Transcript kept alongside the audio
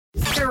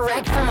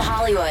Direct from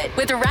Hollywood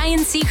with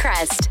Ryan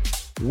Seacrest.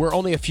 We're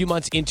only a few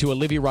months into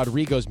Olivia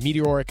Rodrigo's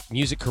meteoric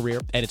music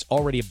career, and it's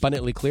already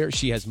abundantly clear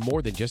she has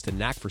more than just a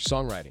knack for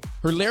songwriting.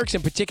 Her lyrics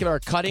in particular are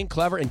cutting,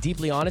 clever, and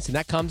deeply honest, and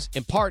that comes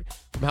in part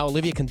from how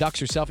Olivia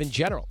conducts herself in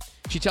general.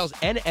 She tells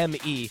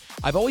NME,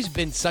 "I've always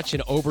been such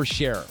an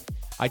oversharer.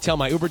 I tell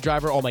my Uber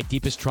driver all my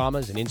deepest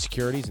traumas and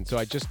insecurities, and so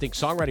I just think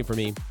songwriting for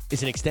me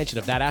is an extension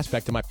of that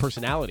aspect of my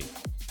personality.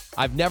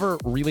 I've never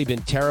really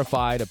been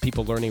terrified of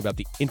people learning about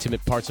the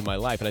intimate parts of my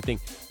life, and I think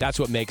that's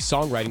what makes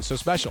songwriting so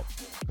special."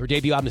 Her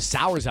debut album,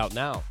 Sour's, out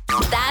now.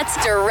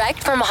 That's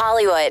Direct from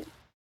Hollywood.